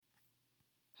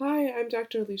Hi, I'm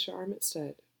Dr. Alicia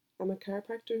Armitstead. I'm a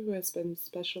chiropractor who has been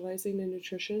specializing in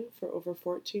nutrition for over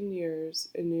 14 years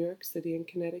in New York City and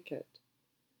Connecticut.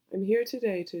 I'm here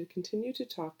today to continue to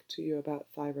talk to you about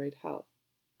thyroid health.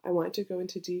 I want to go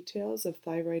into details of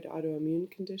thyroid autoimmune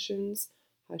conditions,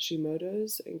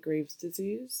 Hashimoto's, and Graves'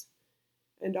 disease,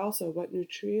 and also what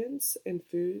nutrients and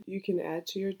food you can add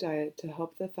to your diet to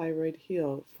help the thyroid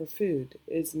heal, for food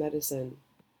is medicine.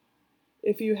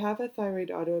 If you have a thyroid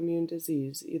autoimmune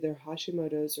disease, either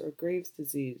Hashimoto's or Graves'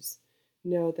 disease,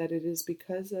 know that it is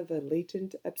because of a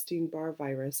latent Epstein-Barr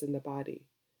virus in the body.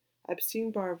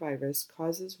 Epstein-Barr virus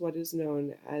causes what is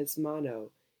known as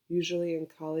mono, usually in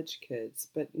college kids,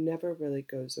 but never really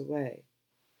goes away.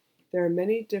 There are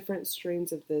many different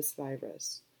strains of this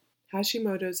virus.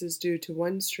 Hashimoto's is due to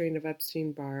one strain of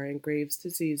Epstein-Barr, and Graves'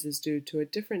 disease is due to a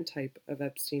different type of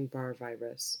Epstein-Barr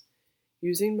virus.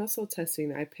 Using muscle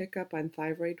testing, I pick up on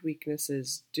thyroid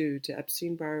weaknesses due to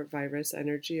Epstein-Barr virus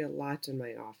energy a lot in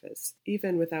my office,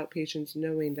 even without patients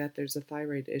knowing that there's a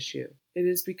thyroid issue. It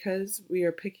is because we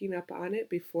are picking up on it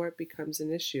before it becomes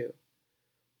an issue.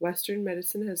 Western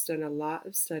medicine has done a lot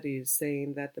of studies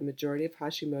saying that the majority of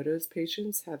Hashimoto's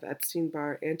patients have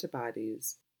Epstein-Barr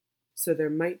antibodies, so there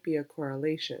might be a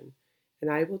correlation, and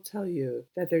I will tell you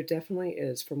that there definitely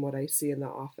is from what I see in the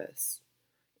office.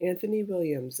 Anthony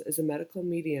Williams is a medical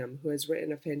medium who has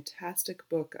written a fantastic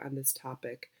book on this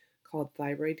topic called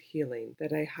Thyroid Healing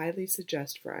that I highly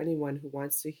suggest for anyone who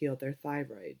wants to heal their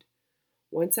thyroid.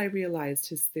 Once I realized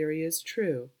his theory is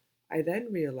true, I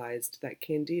then realized that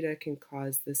Candida can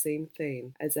cause the same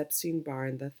thing as Epstein-Barr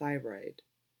in the thyroid.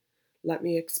 Let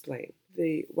me explain.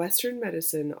 The Western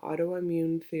medicine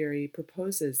autoimmune theory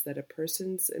proposes that a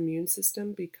person's immune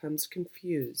system becomes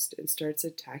confused and starts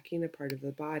attacking a part of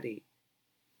the body.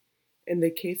 In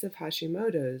the case of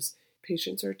Hashimoto's,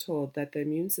 patients are told that the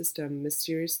immune system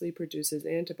mysteriously produces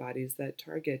antibodies that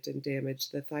target and damage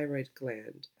the thyroid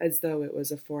gland, as though it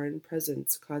was a foreign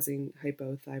presence causing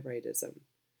hypothyroidism.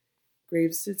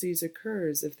 Graves' disease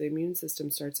occurs if the immune system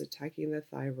starts attacking the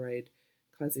thyroid,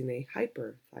 causing a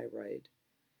hyperthyroid.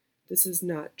 This is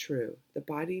not true. The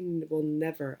body will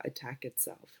never attack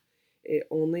itself. It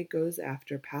only goes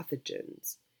after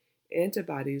pathogens.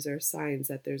 Antibodies are signs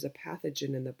that there's a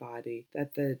pathogen in the body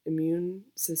that the immune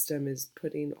system is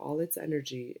putting all its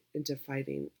energy into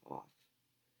fighting off.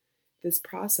 This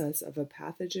process of a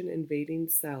pathogen invading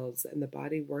cells and the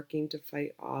body working to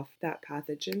fight off that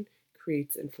pathogen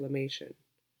creates inflammation.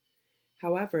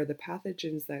 However, the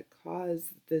pathogens that cause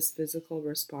this physical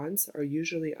response are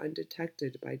usually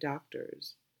undetected by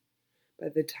doctors. By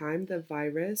the time the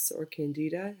virus or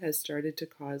candida has started to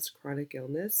cause chronic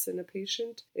illness in a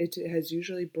patient, it has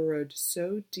usually burrowed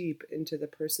so deep into the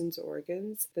person's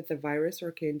organs that the virus or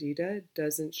candida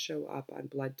doesn't show up on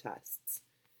blood tests.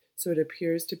 So it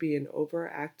appears to be an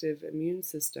overactive immune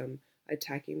system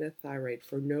attacking the thyroid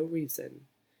for no reason,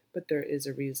 but there is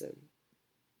a reason.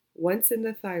 Once in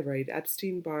the thyroid,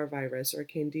 Epstein-Barr virus or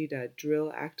candida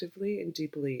drill actively and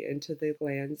deeply into the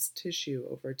gland's tissue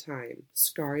over time,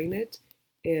 scarring it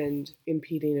and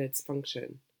impeding its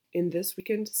function. In this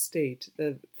weakened state,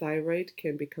 the thyroid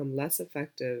can become less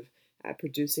effective at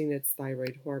producing its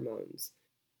thyroid hormones,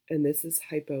 and this is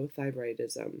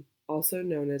hypothyroidism, also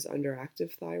known as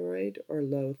underactive thyroid or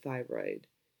low thyroid.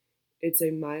 It's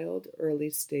a mild early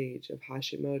stage of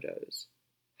Hashimoto's.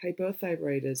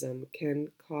 Hypothyroidism can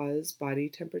cause body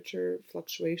temperature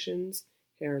fluctuations,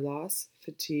 hair loss,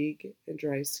 fatigue, and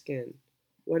dry skin.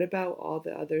 What about all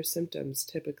the other symptoms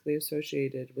typically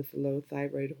associated with low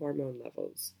thyroid hormone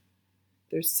levels?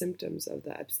 They're symptoms of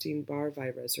the Epstein-Barr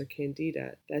virus or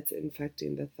candida that's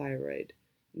infecting the thyroid,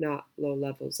 not low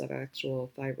levels of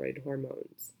actual thyroid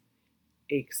hormones.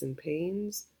 Aches and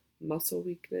pains, muscle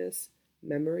weakness,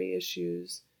 memory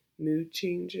issues, mood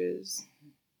changes.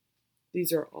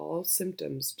 These are all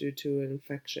symptoms due to an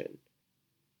infection.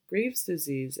 Graves'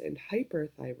 disease and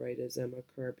hyperthyroidism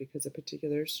occur because a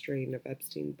particular strain of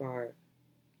Epstein-Barr,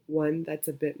 one that's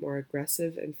a bit more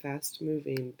aggressive and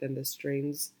fast-moving than the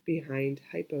strains behind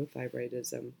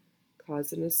hypothyroidism,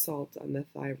 cause an assault on the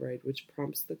thyroid which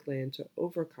prompts the gland to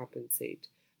overcompensate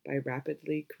by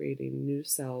rapidly creating new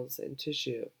cells and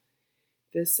tissue.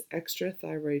 This extra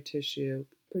thyroid tissue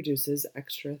produces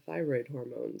extra thyroid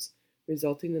hormones,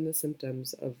 resulting in the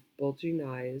symptoms of bulging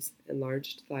eyes,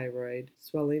 enlarged thyroid,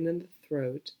 swelling in the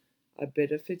throat, a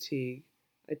bit of fatigue,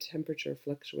 and temperature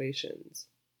fluctuations.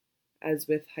 As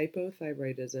with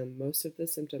hypothyroidism, most of the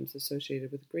symptoms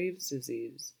associated with Graves'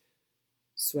 disease,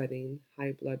 sweating,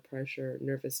 high blood pressure,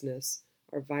 nervousness,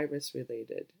 are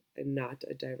virus-related and not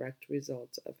a direct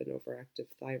result of an overactive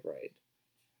thyroid.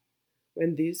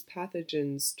 When these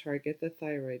pathogens target the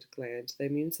thyroid gland, the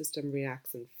immune system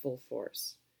reacts in full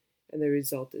force, and the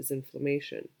result is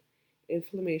inflammation.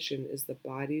 Inflammation is the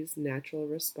body's natural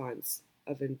response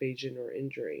of invasion or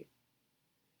injury.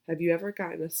 Have you ever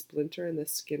gotten a splinter and the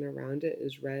skin around it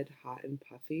is red, hot, and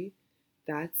puffy?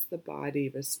 That's the body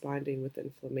responding with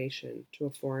inflammation to a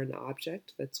foreign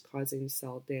object that's causing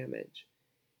cell damage.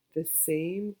 The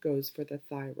same goes for the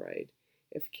thyroid.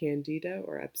 If Candida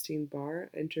or Epstein-Barr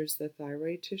enters the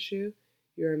thyroid tissue,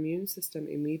 your immune system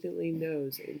immediately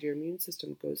knows and your immune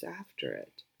system goes after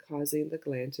it, causing the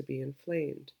gland to be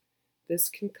inflamed. This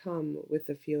can come with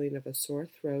the feeling of a sore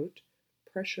throat,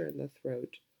 pressure in the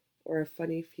throat, or a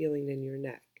funny feeling in your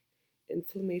neck.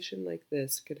 Inflammation like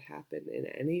this could happen in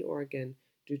any organ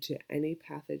due to any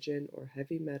pathogen or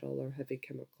heavy metal or heavy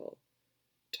chemical.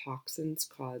 Toxins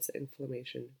cause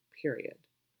inflammation, period.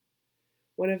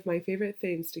 One of my favorite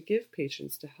things to give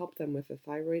patients to help them with a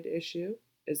thyroid issue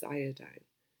is iodine.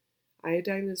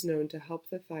 Iodine is known to help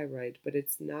the thyroid, but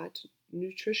it's not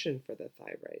nutrition for the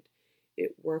thyroid.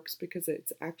 It works because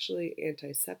it's actually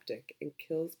antiseptic and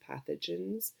kills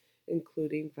pathogens,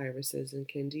 including viruses and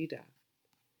candida.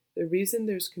 The reason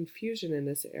there's confusion in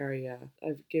this area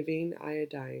of giving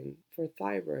iodine for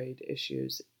thyroid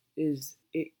issues is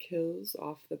it kills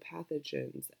off the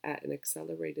pathogens at an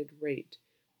accelerated rate,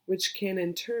 which can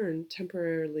in turn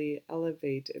temporarily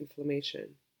elevate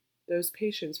inflammation. Those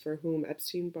patients for whom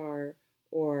Epstein-Barr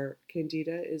or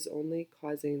Candida is only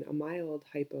causing a mild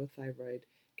hypothyroid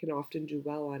can often do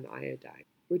well on iodine,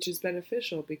 which is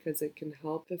beneficial because it can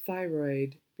help the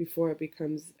thyroid before it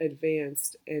becomes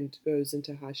advanced and goes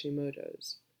into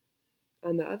Hashimoto's.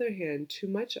 On the other hand, too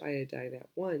much iodine at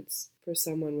once for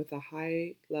someone with a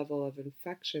high level of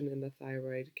infection in the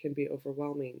thyroid can be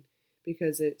overwhelming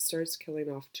because it starts killing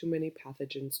off too many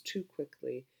pathogens too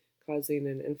quickly, causing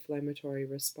an inflammatory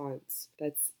response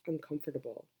that's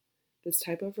uncomfortable. This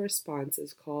type of response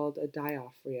is called a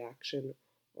die-off reaction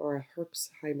or a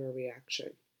Herxheimer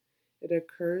reaction. It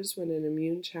occurs when an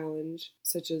immune challenge,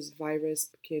 such as virus,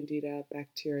 candida,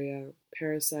 bacteria,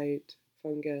 parasite,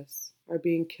 fungus, are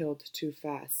being killed too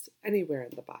fast anywhere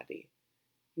in the body,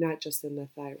 not just in the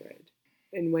thyroid.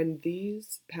 And when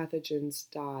these pathogens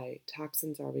die,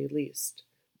 toxins are released.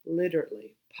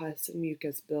 Literally, pus and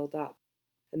mucus build up,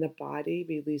 and the body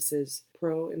releases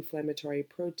pro-inflammatory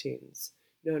proteins,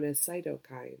 known as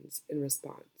cytokines, in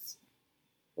response.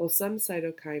 While some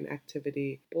cytokine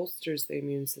activity bolsters the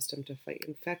immune system to fight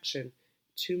infection,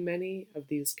 too many of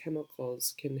these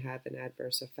chemicals can have an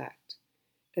adverse effect.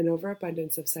 An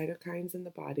overabundance of cytokines in the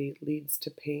body leads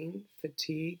to pain,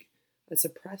 fatigue, a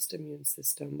suppressed immune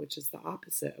system, which is the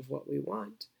opposite of what we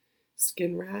want,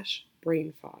 skin rash,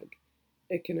 brain fog.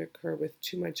 It can occur with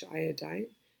too much iodine,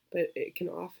 but it can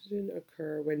often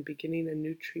occur when beginning a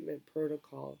new treatment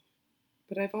protocol.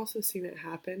 But I've also seen it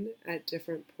happen at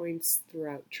different points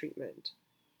throughout treatment.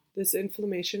 This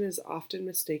inflammation is often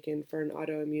mistaken for an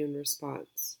autoimmune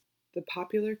response. The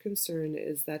popular concern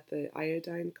is that the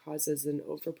iodine causes an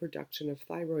overproduction of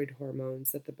thyroid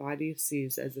hormones that the body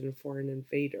sees as a foreign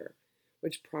invader,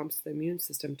 which prompts the immune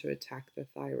system to attack the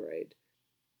thyroid.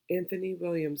 Anthony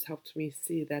Williams helped me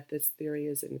see that this theory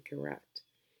is incorrect.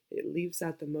 It leaves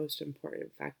out the most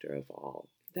important factor of all,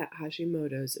 that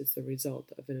Hashimoto's is the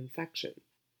result of an infection.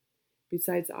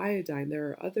 Besides iodine, there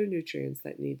are other nutrients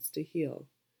that needs to heal.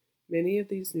 Many of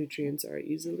these nutrients are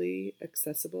easily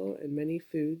accessible in many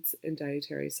foods and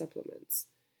dietary supplements.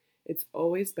 It's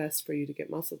always best for you to get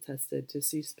muscle tested to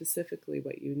see specifically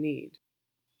what you need.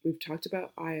 We've talked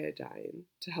about iodine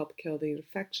to help kill the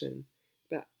infection,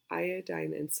 but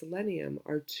iodine and selenium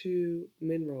are two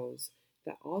minerals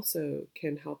that also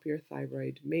can help your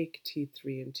thyroid make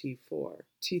T3 and T4.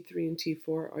 T3 and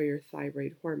T4 are your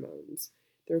thyroid hormones.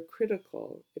 They're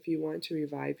critical if you want to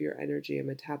revive your energy and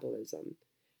metabolism.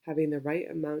 Having the right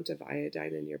amount of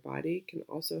iodine in your body can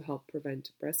also help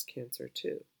prevent breast cancer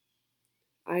too.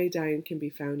 Iodine can be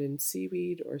found in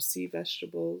seaweed or sea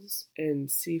vegetables and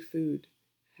seafood,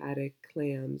 haddock,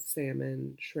 clams,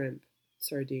 salmon, shrimp,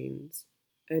 sardines.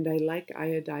 And I like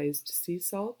iodized sea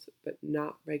salt, but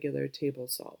not regular table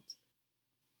salt.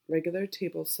 Regular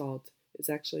table salt is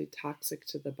actually toxic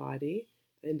to the body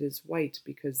and is white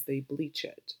because they bleach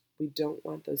it. We don't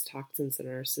want those toxins in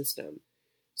our system.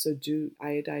 So do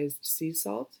iodized sea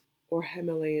salt, or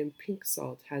Himalayan pink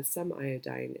salt has some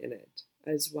iodine in it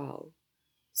as well.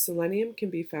 Selenium can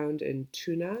be found in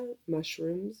tuna,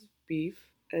 mushrooms,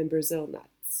 beef, and Brazil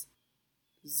nuts.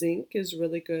 Zinc is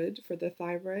really good for the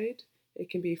thyroid. It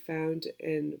can be found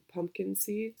in pumpkin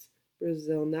seeds,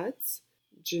 Brazil nuts,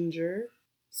 ginger,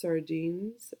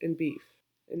 sardines, and beef.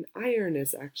 And iron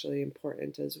is actually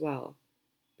important as well.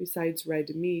 Besides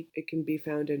red meat, it can be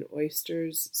found in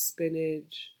oysters,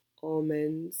 spinach,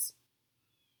 almonds.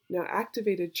 Now,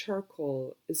 activated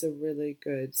charcoal is a really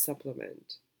good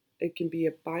supplement. It can be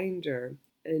a binder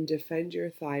and defend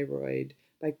your thyroid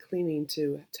by cleaning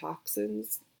to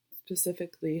toxins,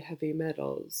 specifically heavy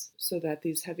metals, so that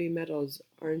these heavy metals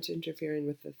aren't interfering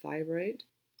with the thyroid.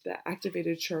 The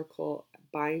activated charcoal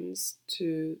binds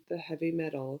to the heavy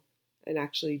metal and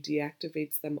actually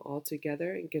deactivates them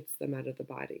altogether and gets them out of the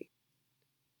body.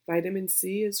 Vitamin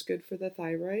C is good for the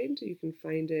thyroid. You can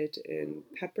find it in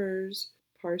peppers,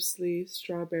 parsley,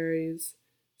 strawberries,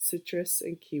 citrus,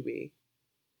 and kiwi.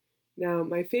 Now,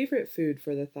 my favorite food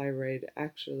for the thyroid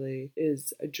actually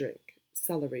is a drink,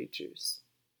 celery juice.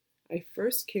 I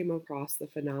first came across the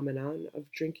phenomenon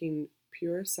of drinking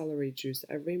pure celery juice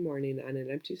every morning on an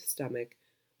empty stomach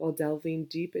while delving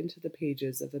deep into the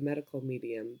pages of The Medical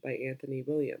Medium by Anthony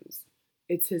Williams.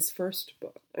 It's his first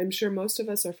book. I'm sure most of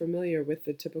us are familiar with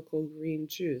the typical green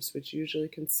juice, which usually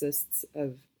consists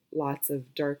of lots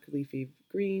of dark leafy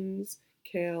greens,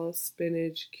 kale,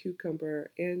 spinach, cucumber,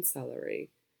 and celery.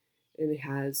 And it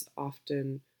has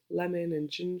often lemon and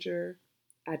ginger,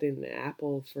 adding an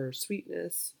apple for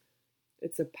sweetness.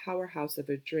 It's a powerhouse of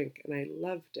a drink, and I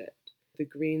loved it. The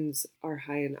greens are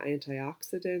high in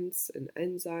antioxidants and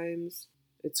enzymes.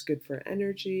 It's good for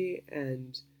energy,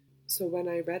 and so when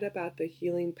I read about the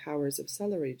healing powers of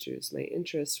celery juice, my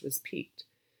interest was piqued.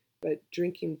 But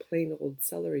drinking plain old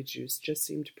celery juice just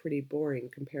seemed pretty boring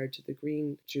compared to the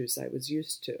green juice I was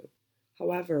used to.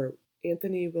 However,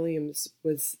 Anthony Williams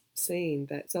was saying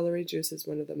that celery juice is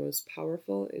one of the most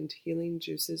powerful and healing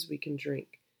juices we can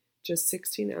drink. Just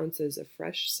 16 ounces of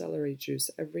fresh celery juice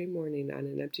every morning on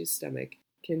an empty stomach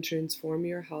can transform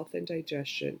your health and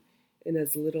digestion in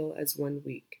as little as 1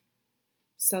 week.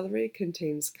 Celery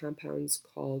contains compounds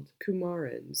called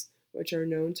coumarins, which are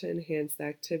known to enhance the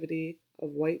activity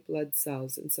of white blood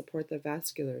cells and support the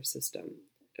vascular system.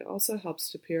 It also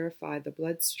helps to purify the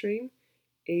bloodstream,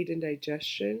 aid in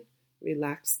digestion,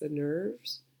 relax the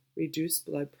nerves, reduce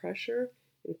blood pressure,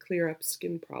 and clear up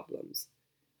skin problems.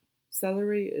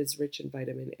 Celery is rich in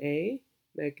vitamin A,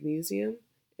 magnesium,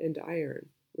 and iron,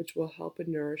 which will help and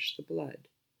nourish the blood.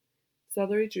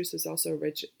 Celery juice is also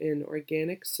rich in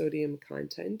organic sodium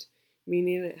content,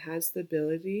 meaning it has the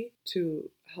ability to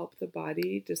help the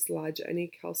body dislodge any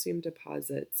calcium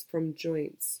deposits from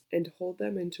joints and hold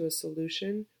them into a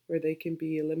solution where they can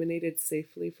be eliminated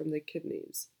safely from the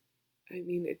kidneys. I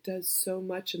mean, it does so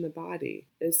much in the body.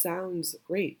 It sounds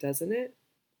great, doesn't it?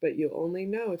 But you'll only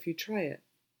know if you try it.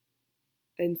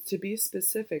 And to be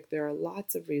specific, there are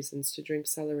lots of reasons to drink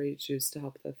celery juice to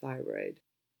help the thyroid.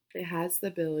 It has the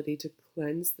ability to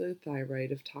cleanse the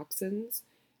thyroid of toxins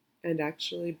and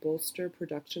actually bolster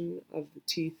production of the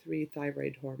T3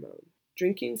 thyroid hormone.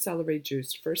 Drinking celery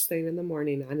juice first thing in the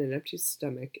morning on an empty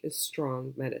stomach is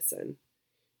strong medicine.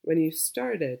 When you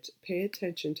start it, pay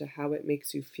attention to how it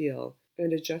makes you feel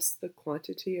and adjust the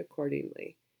quantity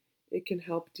accordingly. It can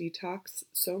help detox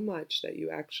so much that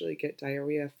you actually get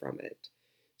diarrhea from it.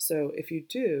 So if you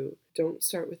do, don't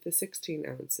start with the 16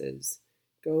 ounces.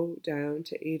 Go down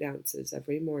to 8 ounces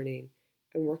every morning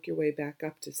and work your way back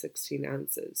up to 16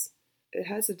 ounces. It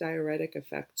has a diuretic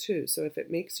effect too, so if it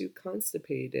makes you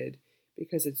constipated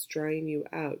because it's drying you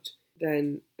out,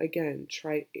 then again,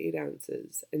 try 8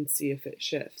 ounces and see if it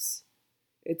shifts.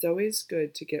 It's always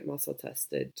good to get muscle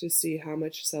tested to see how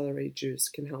much celery juice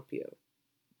can help you.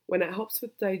 When it helps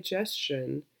with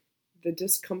digestion, the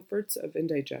discomforts of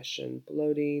indigestion,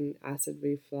 bloating, acid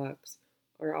reflux,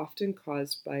 are often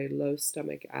caused by low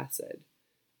stomach acid.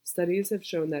 Studies have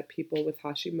shown that people with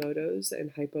Hashimoto's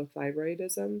and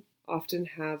hypothyroidism often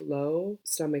have low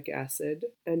stomach acid,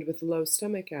 and with low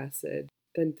stomach acid,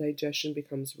 then digestion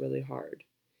becomes really hard.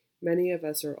 Many of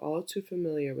us are all too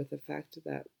familiar with the fact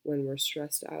that when we're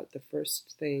stressed out, the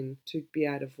first thing to be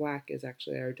out of whack is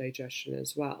actually our digestion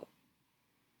as well.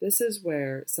 This is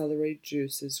where celery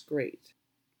juice is great.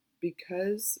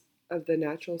 Because of the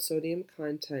natural sodium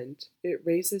content, it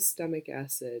raises stomach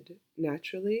acid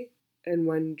naturally, and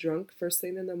when drunk first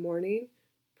thing in the morning,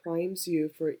 primes you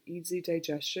for easy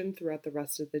digestion throughout the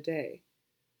rest of the day.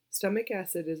 Stomach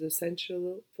acid is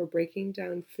essential for breaking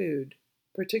down food,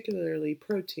 particularly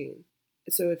protein.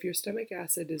 So if your stomach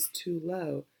acid is too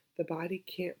low, the body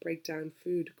can't break down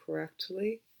food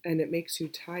correctly, and it makes you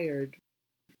tired.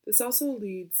 This also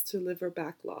leads to liver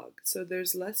backlog, so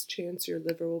there's less chance your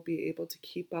liver will be able to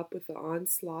keep up with the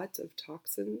onslaught of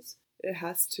toxins it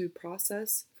has to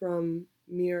process from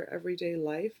mere everyday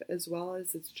life, as well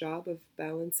as its job of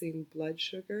balancing blood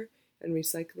sugar and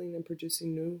recycling and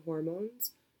producing new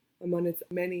hormones, among its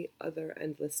many other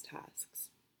endless tasks.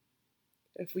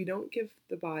 If we don't give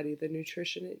the body the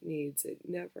nutrition it needs, it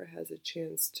never has a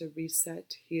chance to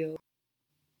reset, heal.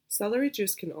 Celery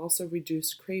juice can also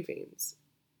reduce cravings.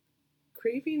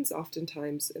 Cravings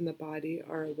oftentimes in the body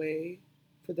are a way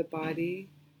for the body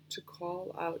to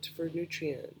call out for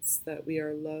nutrients that we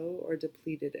are low or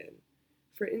depleted in.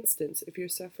 For instance, if you're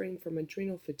suffering from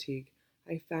adrenal fatigue,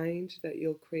 I find that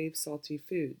you'll crave salty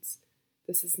foods.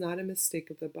 This is not a mistake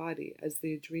of the body, as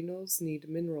the adrenals need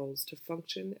minerals to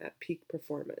function at peak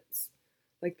performance,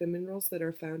 like the minerals that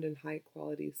are found in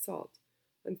high-quality salt.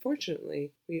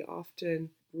 Unfortunately, we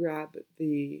often grab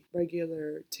the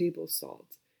regular table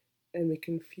salt and we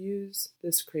confuse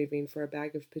this craving for a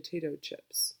bag of potato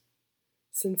chips.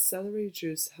 Since celery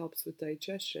juice helps with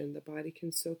digestion, the body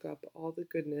can soak up all the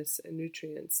goodness and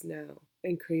nutrients now,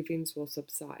 and cravings will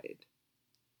subside.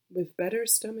 With better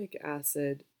stomach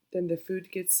acid, then the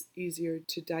food gets easier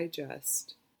to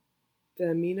digest. The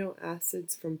amino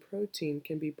acids from protein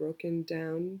can be broken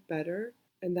down better,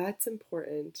 and that's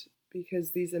important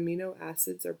because these amino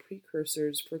acids are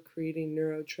precursors for creating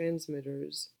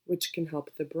neurotransmitters, which can help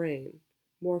the brain.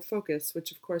 More focus,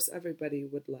 which of course everybody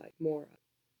would like more of.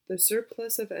 The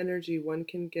surplus of energy one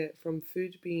can get from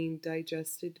food being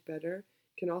digested better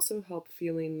can also help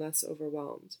feeling less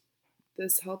overwhelmed.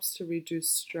 This helps to reduce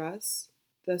stress,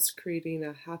 thus creating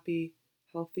a happy,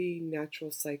 healthy,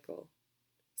 natural cycle.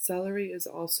 Celery is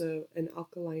also an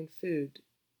alkaline food.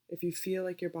 If you feel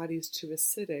like your body is too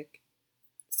acidic,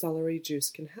 celery juice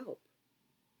can help.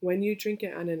 When you drink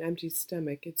it on an empty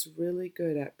stomach, it's really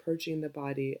good at purging the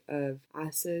body of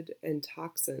acid and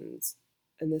toxins,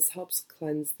 and this helps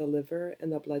cleanse the liver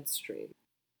and the bloodstream.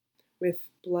 With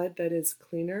blood that is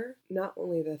cleaner, not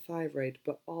only the thyroid,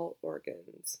 but all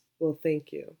organs will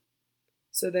thank you.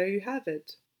 So there you have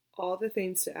it, all the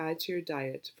things to add to your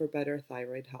diet for better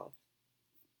thyroid health.